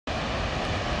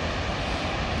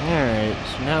Alright,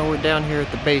 so now we're down here at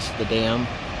the base of the dam.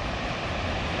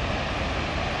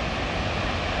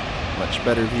 Much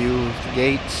better view of the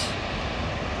gates.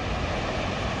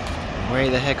 Way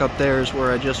the heck up there is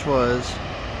where I just was. So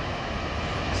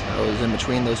I was in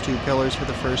between those two pillars for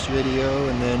the first video,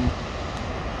 and then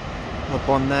up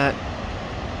on that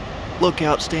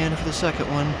lookout stand for the second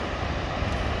one.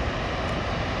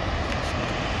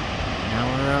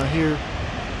 Now we're out here.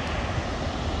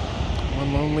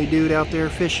 One lonely dude out there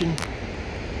fishing.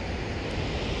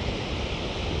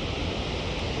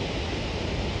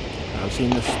 I've seen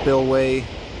the spillway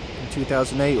in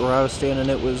 2008 where I was standing.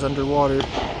 It was underwater.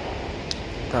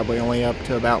 Probably only up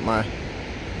to about my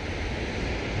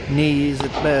knees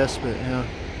at best, but yeah.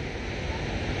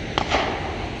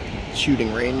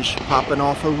 Shooting range popping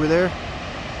off over there.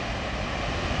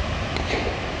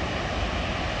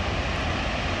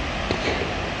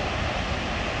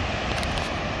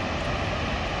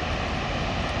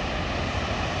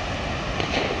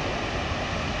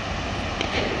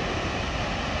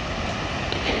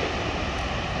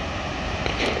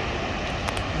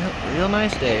 Yep, real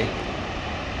nice day.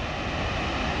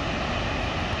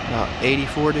 About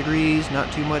 84 degrees,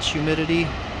 not too much humidity.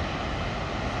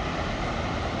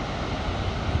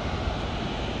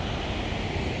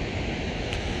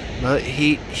 But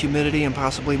heat, humidity, and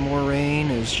possibly more rain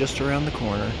is just around the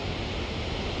corner.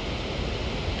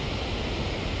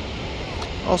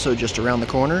 Also just around the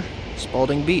corner,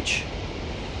 Spalding Beach.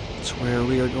 That's where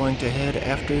we are going to head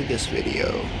after this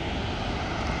video.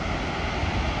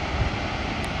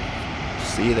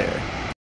 See you there.